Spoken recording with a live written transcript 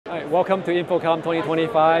Hi, welcome to InfoComm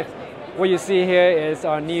 2025. What you see here is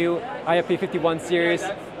our new IFP51 Series.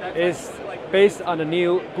 It's based on the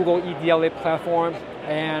new Google EDLA platform,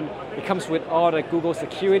 and it comes with all the Google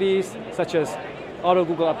securities, such as auto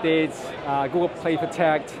Google updates, Google Play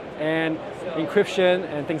Protect, and encryption,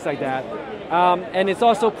 and things like that. And it's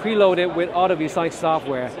also preloaded with all the ViewSonic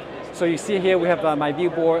software. So you see here we have my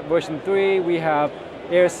ViewBoard version 3, we have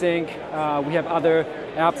AirSync, we have other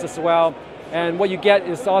apps as well. And what you get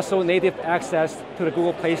is also native access to the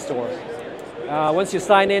Google Play Store. Once you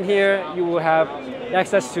sign in here, you will have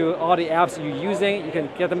access to all the apps you're using. You can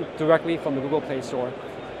get them directly from the Google Play Store.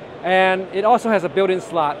 And it also has a built-in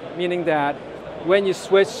slot, meaning that when you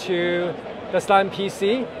switch to the slot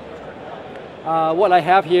PC, what I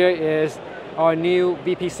have here is our new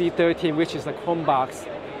VPC13, which is a Chromebox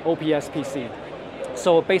OPS PC.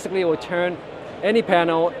 So basically it will turn any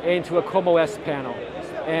panel into a Chrome OS panel.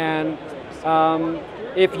 And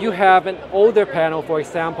if you have an older panel, for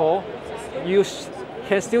example, you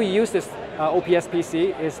can still use this OPS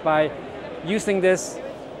PC is by using this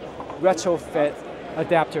retrofit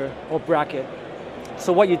adapter or bracket.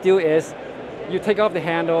 So what you do is you take off the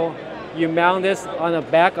handle, you mount this on the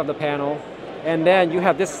back of the panel, and then you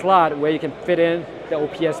have this slot where you can fit in the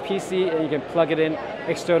OPS PC and you can plug it in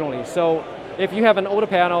externally. So if you have an older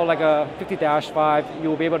panel like a 50-5, you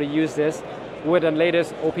will be able to use this with the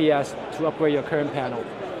latest OPS to upgrade your current panel.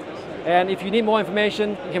 And if you need more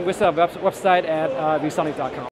information, you can visit our website at ViewSonic.com.